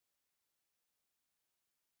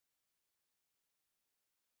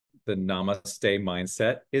the Namaste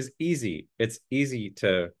mindset is easy. It's easy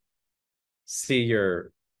to see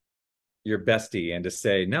your bestie and to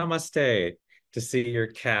say Namaste, to see your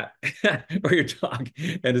cat or your dog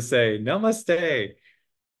and to say Namaste.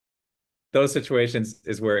 Those situations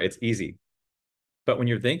is where it's easy. But when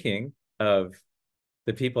you're thinking of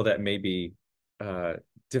the people that may be uh,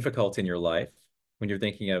 difficult in your life, when you're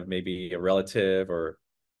thinking of maybe a relative or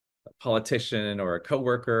a politician or a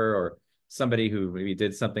coworker or somebody who maybe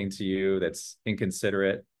did something to you that's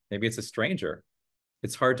inconsiderate, maybe it's a stranger.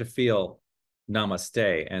 It's hard to feel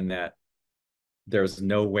namaste and that there's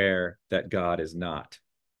nowhere that God is not.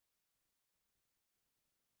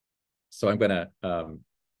 So I'm going to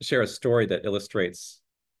share a story that illustrates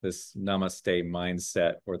this namaste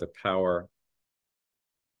mindset or the power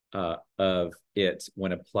of it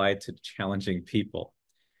when applied to challenging people.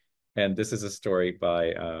 And this is a story by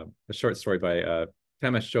a short story by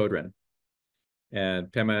Pema Chodron. And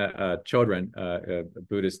Pema Chodron, a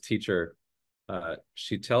Buddhist teacher,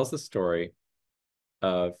 she tells the story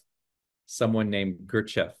of someone named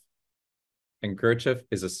Gurdjieff. And Gurdjieff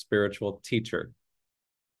is a spiritual teacher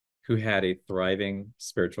who had a thriving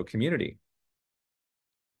spiritual community.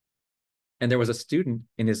 And there was a student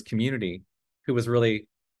in his community who was really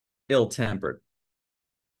ill-tempered.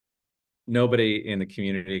 Nobody in the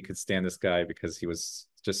community could stand this guy because he was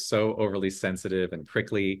just so overly sensitive and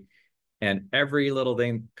prickly. And every little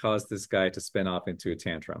thing caused this guy to spin off into a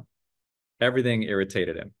tantrum. Everything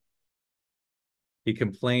irritated him. He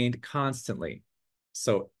complained constantly.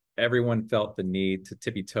 So everyone felt the need to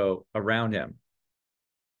tippy toe around him.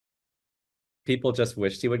 People just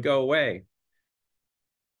wished he would go away.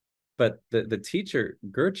 But the teacher,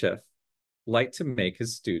 Gurdjieff, liked to make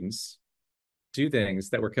his students do things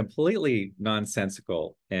that were completely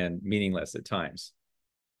nonsensical and meaningless at times.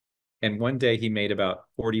 And one day he made about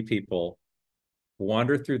 40 people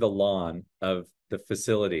wander through the lawn of the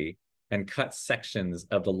facility and cut sections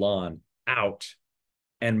of the lawn out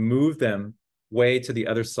and move them way to the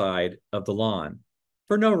other side of the lawn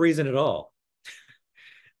for no reason at all.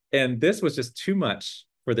 And this was just too much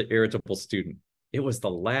for the irritable student. It was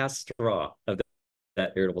the last straw of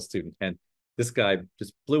that irritable student. And this guy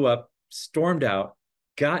just blew up, stormed out,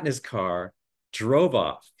 got in his car, drove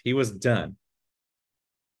off. He was done.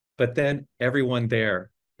 But then everyone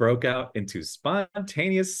there broke out into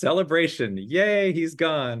spontaneous celebration. Yay, he's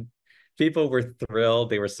gone. People were thrilled.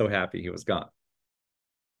 They were so happy he was gone.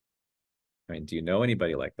 I mean, do you know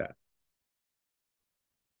anybody like that?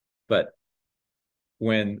 But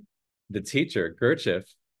when the teacher, Gurdjieff,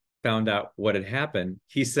 found out what had happened,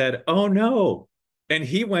 he said, "Oh no." And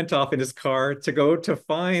he went off in his car to go to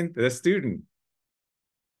find the student.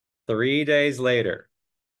 3 days later,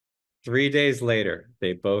 3 days later,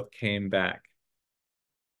 they both came back.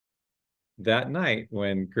 That night,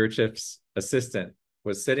 when Gurdjieff's assistant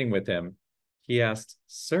was sitting with him, he asked,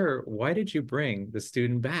 "Sir, why did you bring the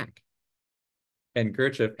student back?" And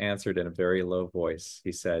Gurdjieff answered in a very low voice.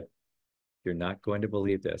 He said, "You're not going to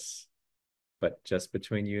believe this, but just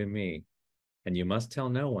between you and me, and you must tell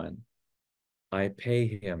no one, I pay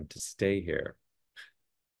him to stay here."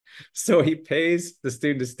 So he pays the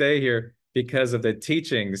student to stay here because of the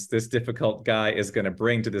teachings this difficult guy is going to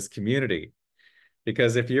bring to this community.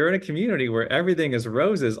 Because if you're in a community where everything is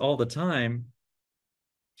roses all the time,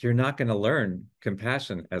 you're not going to learn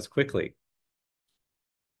compassion as quickly.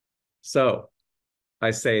 So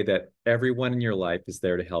I say that everyone in your life is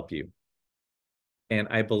there to help you. And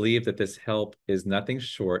I believe that this help is nothing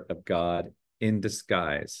short of God in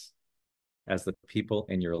disguise as the people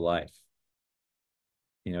in your life.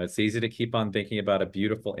 You know, it's easy to keep on thinking about a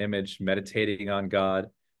beautiful image, meditating on God,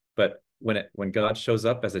 but when God shows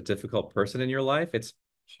up as a difficult person in your life, it's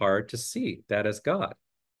hard to see that as God.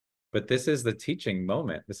 But this is the teaching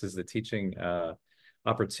moment. This is the teaching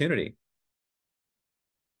opportunity.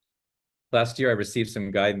 Last year, I received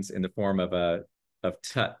some guidance in the form of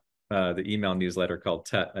Tut, the email newsletter called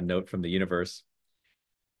Tut, a note from the universe.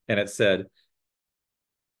 And it said,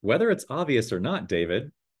 "Whether it's obvious or not,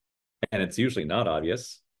 David, and it's usually not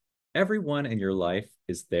obvious, everyone in your life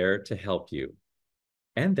is there to help you.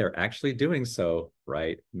 And they're actually doing so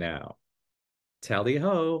right now. Tally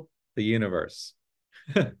ho, the universe."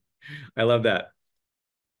 I love that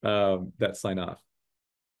sign off.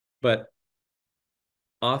 But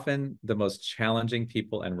often the most challenging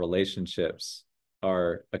people and relationships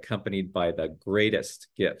are accompanied by the greatest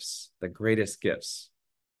gifts, the greatest gifts.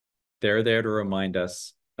 They're there to remind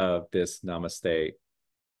us of this namaste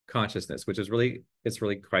consciousness, which is it's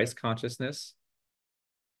really Christ consciousness.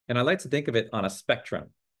 And I like to think of it on a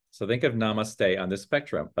spectrum. So think of namaste on the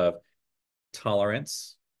spectrum of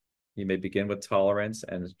tolerance, You may begin with tolerance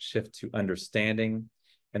and shift to understanding,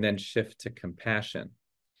 and then shift to compassion.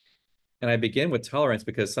 And I begin with tolerance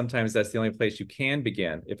because sometimes that's the only place you can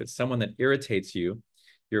begin. If it's someone that irritates you,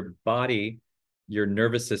 your body, your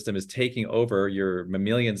nervous system is taking over, your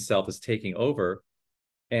mammalian self is taking over,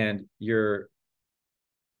 and you're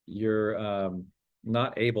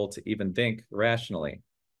not able to even think rationally.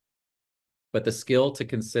 But the skill to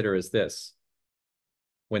consider is this: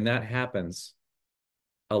 when that happens,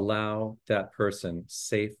 allow that person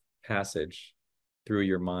safe passage through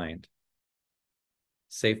your mind.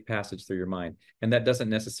 Safe passage through your mind. And that doesn't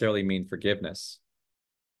necessarily mean forgiveness.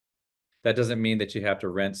 That doesn't mean that you have to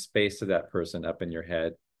rent space to that person up in your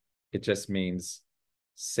head. It just means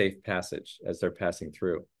safe passage as they're passing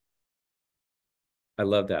through. I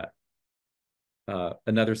love that.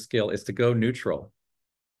 Another skill is to go neutral.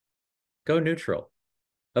 Go neutral.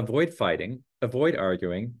 Avoid fighting, avoid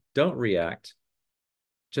arguing, don't react.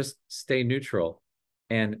 Just stay neutral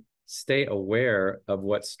and stay aware of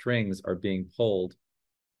what strings are being pulled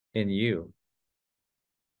in you.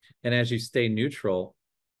 And as you stay neutral,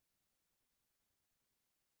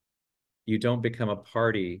 you don't become a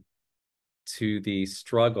party to the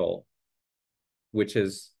struggle, which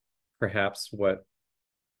is perhaps what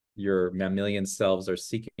your mammalian selves are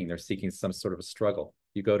seeking. They're seeking some sort of a struggle.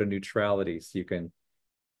 You go to neutrality so you can,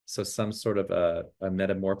 so some sort of a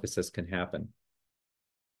metamorphosis can happen.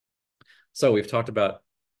 So we've talked about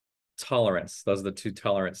tolerance. Those are the two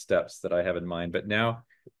tolerance steps that I have in mind. But now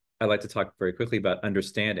I'd like to talk very quickly about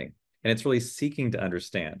understanding. And it's really seeking to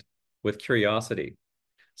understand with curiosity.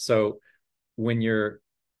 So when you're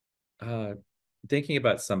thinking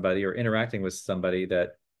about somebody or interacting with somebody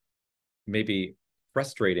that may be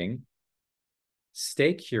frustrating,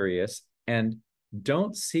 stay curious and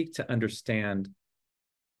don't seek to understand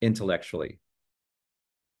intellectually.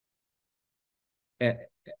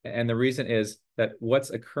 And the reason is that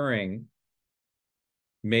what's occurring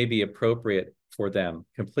may be appropriate for them,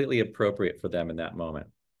 completely appropriate for them in that moment.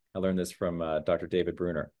 I learned this from Dr. David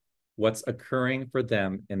Bruner. What's occurring for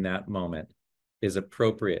them in that moment is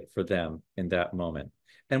appropriate for them in that moment.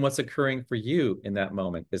 And what's occurring for you in that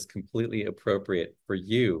moment is completely appropriate for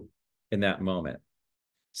you in that moment.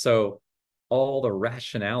 So all the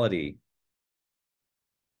rationality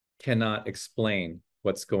cannot explain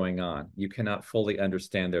what's going on. You cannot fully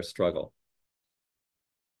understand their struggle.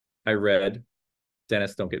 I read,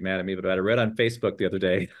 Dennis, don't get mad at me, but I read on Facebook the other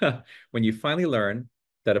day, when you finally learn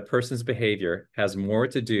that a person's behavior has more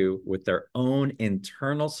to do with their own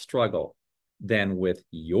internal struggle than with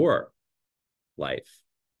your life,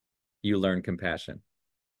 you learn compassion.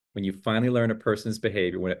 When you finally learn a person's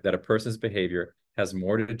behavior, that a person's behavior has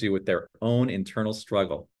more to do with their own internal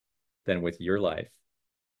struggle than with your life,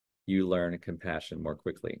 you learn compassion more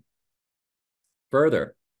quickly.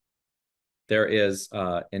 Further, there is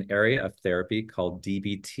an area of therapy called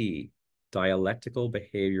DBT, dialectical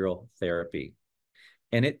behavioral therapy.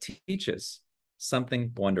 And it teaches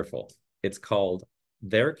something wonderful. It's called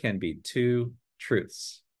there can be two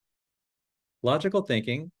truths. Logical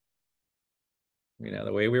thinking, you know,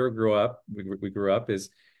 the way we grew up is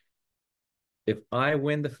if I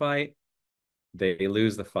win the fight, they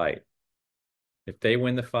lose the fight. If they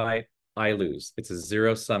win the fight, I lose. It's a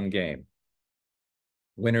zero-sum game.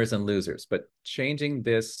 Winners and losers. But changing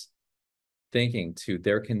this thinking to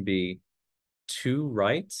there can be two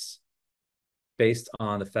rights based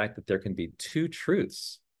on the fact that there can be two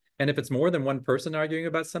truths. And if it's more than one person arguing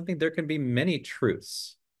about something, there can be many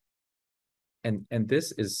truths. And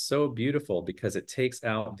this is so beautiful because it takes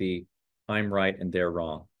out the I'm right and they're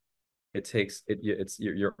wrong. It takes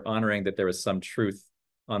you're honoring that there is some truth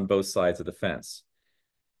on both sides of the fence.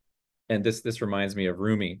 And this reminds me of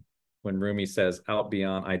Rumi, when Rumi says, out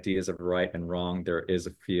beyond ideas of right and wrong, there is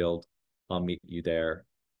a field. I'll meet you there.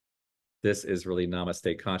 This is really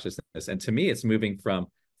Namaste consciousness. And to me, it's moving from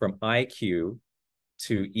IQ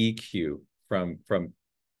to EQ, from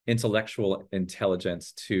intellectual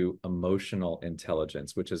intelligence to emotional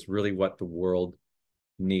intelligence, which is really what the world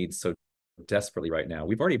needs so desperately right now.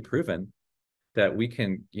 We've already proven that we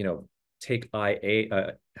can, you know, take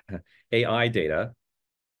AI data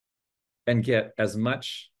and get as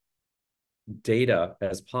much data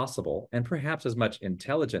as possible and perhaps as much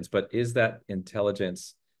intelligence, but is that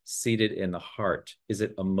intelligence seated in the heart? Is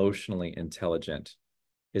it emotionally intelligent?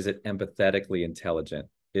 Is it empathetically intelligent?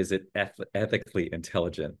 Is it ethically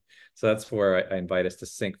intelligent? So that's where I invite us to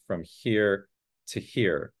sink from here to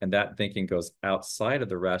here. And that thinking goes outside of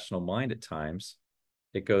the rational mind at times.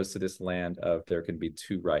 It goes to this land of there can be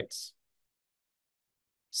two rights.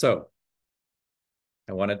 So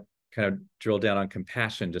I want to kind of drill down on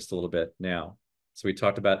compassion just a little bit now. So we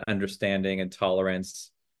talked about understanding and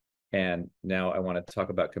tolerance. And now I want to talk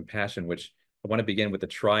about compassion, which I want to begin with the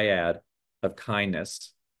triad of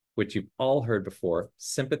kindness, which you've all heard before: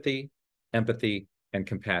 sympathy, empathy, and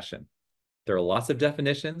compassion. There are lots of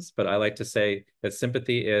definitions, but I like to say that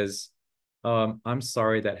sympathy is, I'm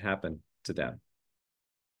sorry that happened to them.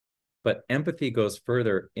 But empathy goes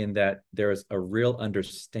further in that there is a real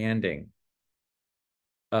understanding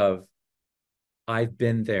of, I've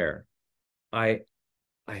been there. I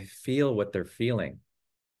I feel what they're feeling.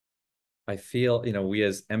 I feel, we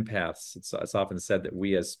as empaths, it's often said that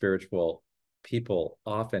we as spiritual people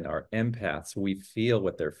often are empaths. We feel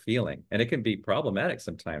what they're feeling. And it can be problematic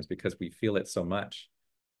sometimes because we feel it so much.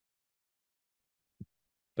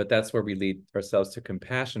 But that's where we lead ourselves to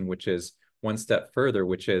compassion, which is one step further,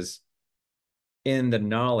 which is in the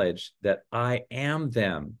knowledge that I am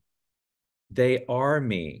them. They are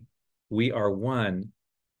me. We are one.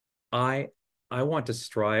 I I want to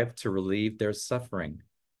strive to relieve their suffering.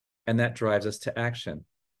 And that drives us to action.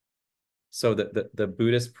 So the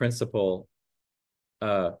Buddhist principle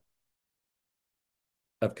uh,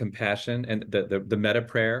 of compassion and the metta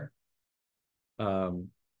prayer, um,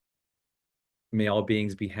 may all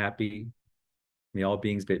beings be happy, may all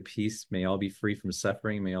beings be at peace, may all be free from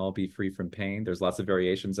suffering, may all be free from pain. There's lots of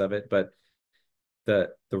variations of it, but the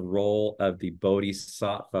role of the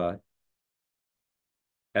bodhisattva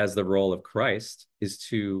as the role of Christ is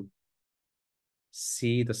to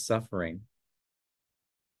see the suffering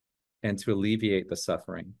and to alleviate the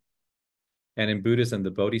suffering. And in Buddhism,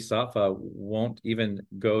 the bodhisattva won't even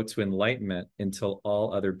go to enlightenment until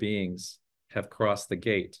all other beings have crossed the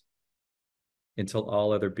gate, until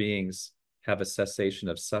all other beings have a cessation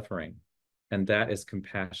of suffering. And that is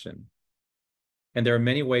compassion. And there are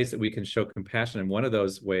many ways that we can show compassion. And one of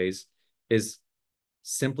those ways is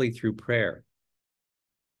simply through prayer.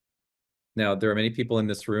 Now, there are many people in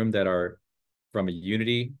this room that are from a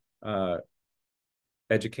unity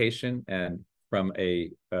education and from a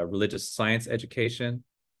religious science education.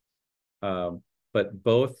 But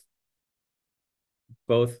both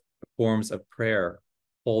forms of prayer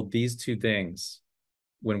hold these two things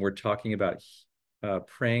when we're talking about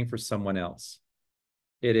praying for someone else.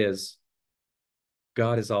 It is,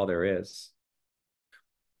 God is all there is.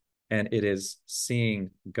 And it is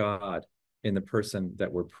seeing God in the person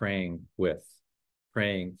that we're praying with,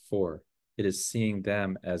 praying for. It is seeing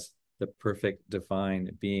them as the perfect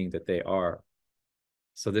divine being that they are.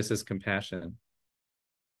 So this is compassion.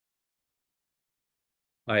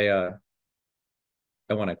 I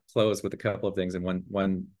want to close with a couple of things, and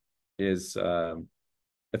one is a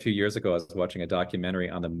few years ago I was watching a documentary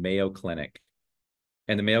on the Mayo Clinic,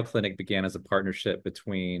 and the Mayo Clinic began as a partnership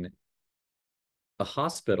between a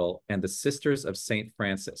hospital and the Sisters of St.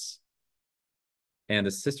 Francis. And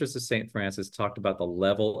the Sisters of St. Francis talked about the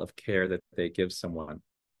level of care that they give someone.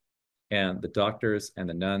 And the doctors and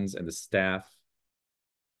the nuns and the staff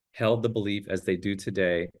held the belief, as they do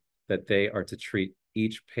today, that they are to treat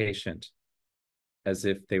each patient as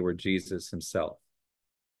if they were Jesus himself.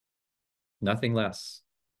 Nothing less.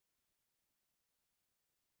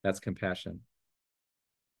 That's compassion.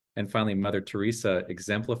 And finally, Mother Teresa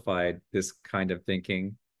exemplified this kind of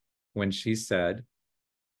thinking when she said,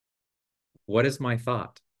 "What is my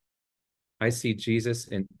thought? I see Jesus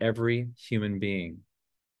in every human being.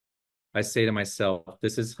 I say to myself,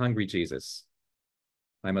 this is hungry Jesus.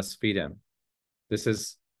 I must feed him. This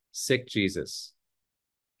is sick Jesus.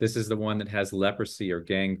 This is the one that has leprosy or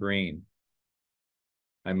gangrene.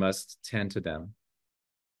 I must tend to them."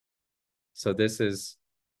 So this is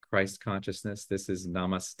Christ consciousness. This is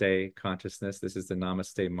Namaste consciousness. This is the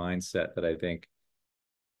Namaste mindset that I think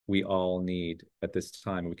we all need at this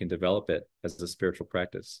time. We can develop it as a spiritual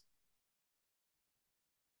practice.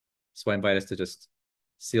 So I invite us to just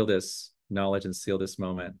seal this knowledge and seal this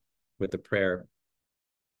moment with the prayer.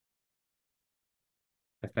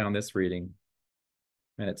 I found this reading,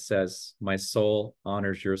 and it says, "My soul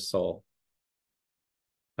honors your soul.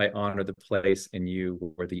 I honor the place in you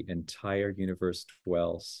where the entire universe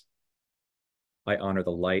dwells. I honor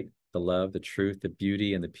the light, the love, the truth, the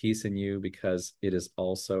beauty, and the peace in you because it is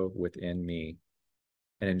also within me.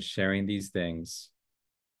 And in sharing these things,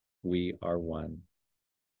 we are one.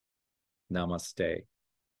 Namaste."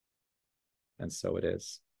 And so it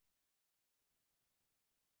is.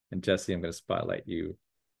 And Jesse, I'm going to spotlight you.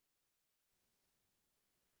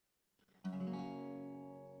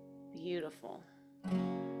 Beautiful.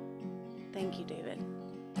 Thank you, David.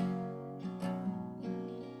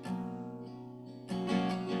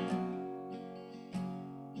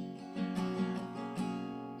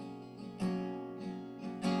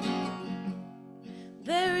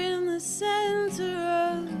 There in the center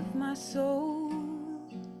of my soul.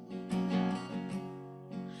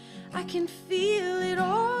 I can feel it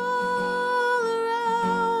all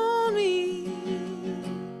around me,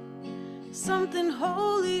 something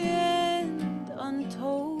holy and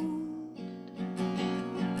untold,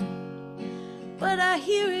 but I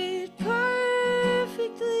hear it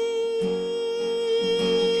perfectly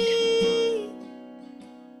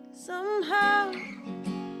somehow.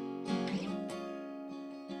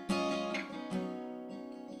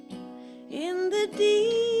 In the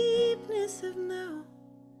deepness of now,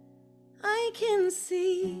 I can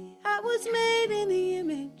see I was made in the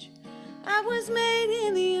image. I was made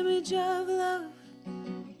in the image of love.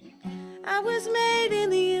 I was made in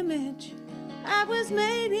the image. I was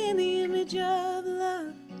made in the image of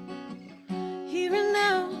love. Here and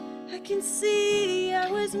now, I can see I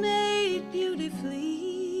was made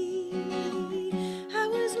beautifully. I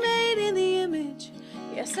was made in the image.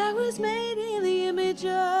 Yes, I was made in the image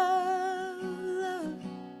of love.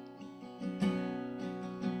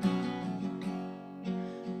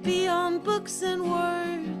 Beyond books and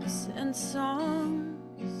words and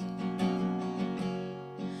songs,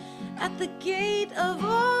 at the gate of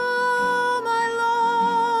all my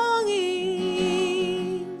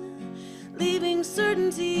longing, leaving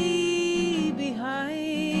certainty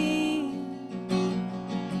behind.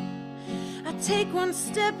 I take one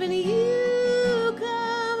step and you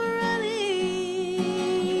come running.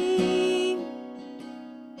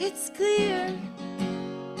 It's clear.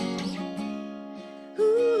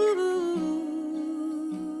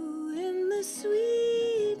 In the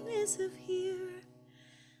sweetness of here,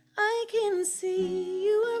 I can see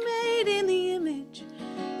you were made in the image.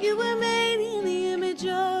 You were made in the image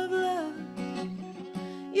of love.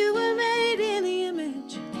 You were made in the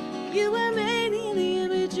image. You were made in the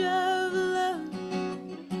image of love.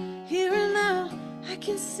 Here and now, I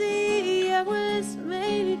can see I was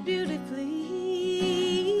made beautifully.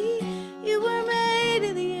 You were made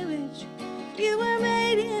in the image. You were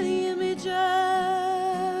made in the image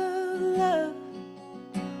of love.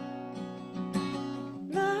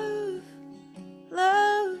 Love,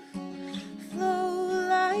 love, flow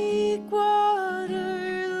like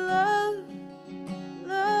water. Love,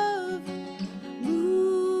 love,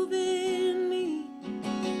 move in me.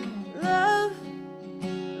 Love,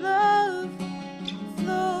 love,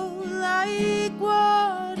 flow like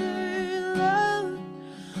water. Love,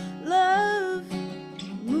 love,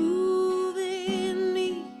 move in me.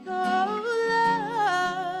 Oh,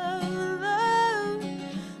 love, love,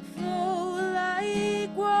 flow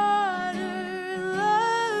like water.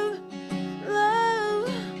 Love, love,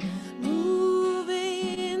 move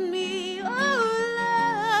in me. Oh,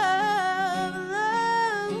 love,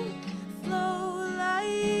 love, flow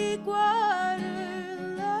like water.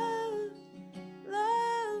 Love,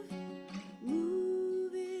 love,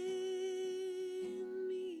 move in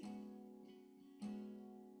me.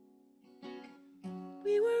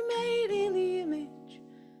 We were made in the image.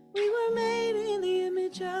 We were made in the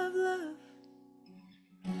image of love.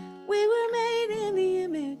 We were made in the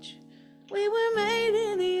image. We were made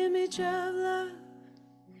in the image of love.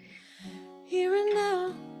 Here and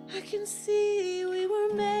now, I can see we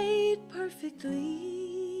were made perfectly.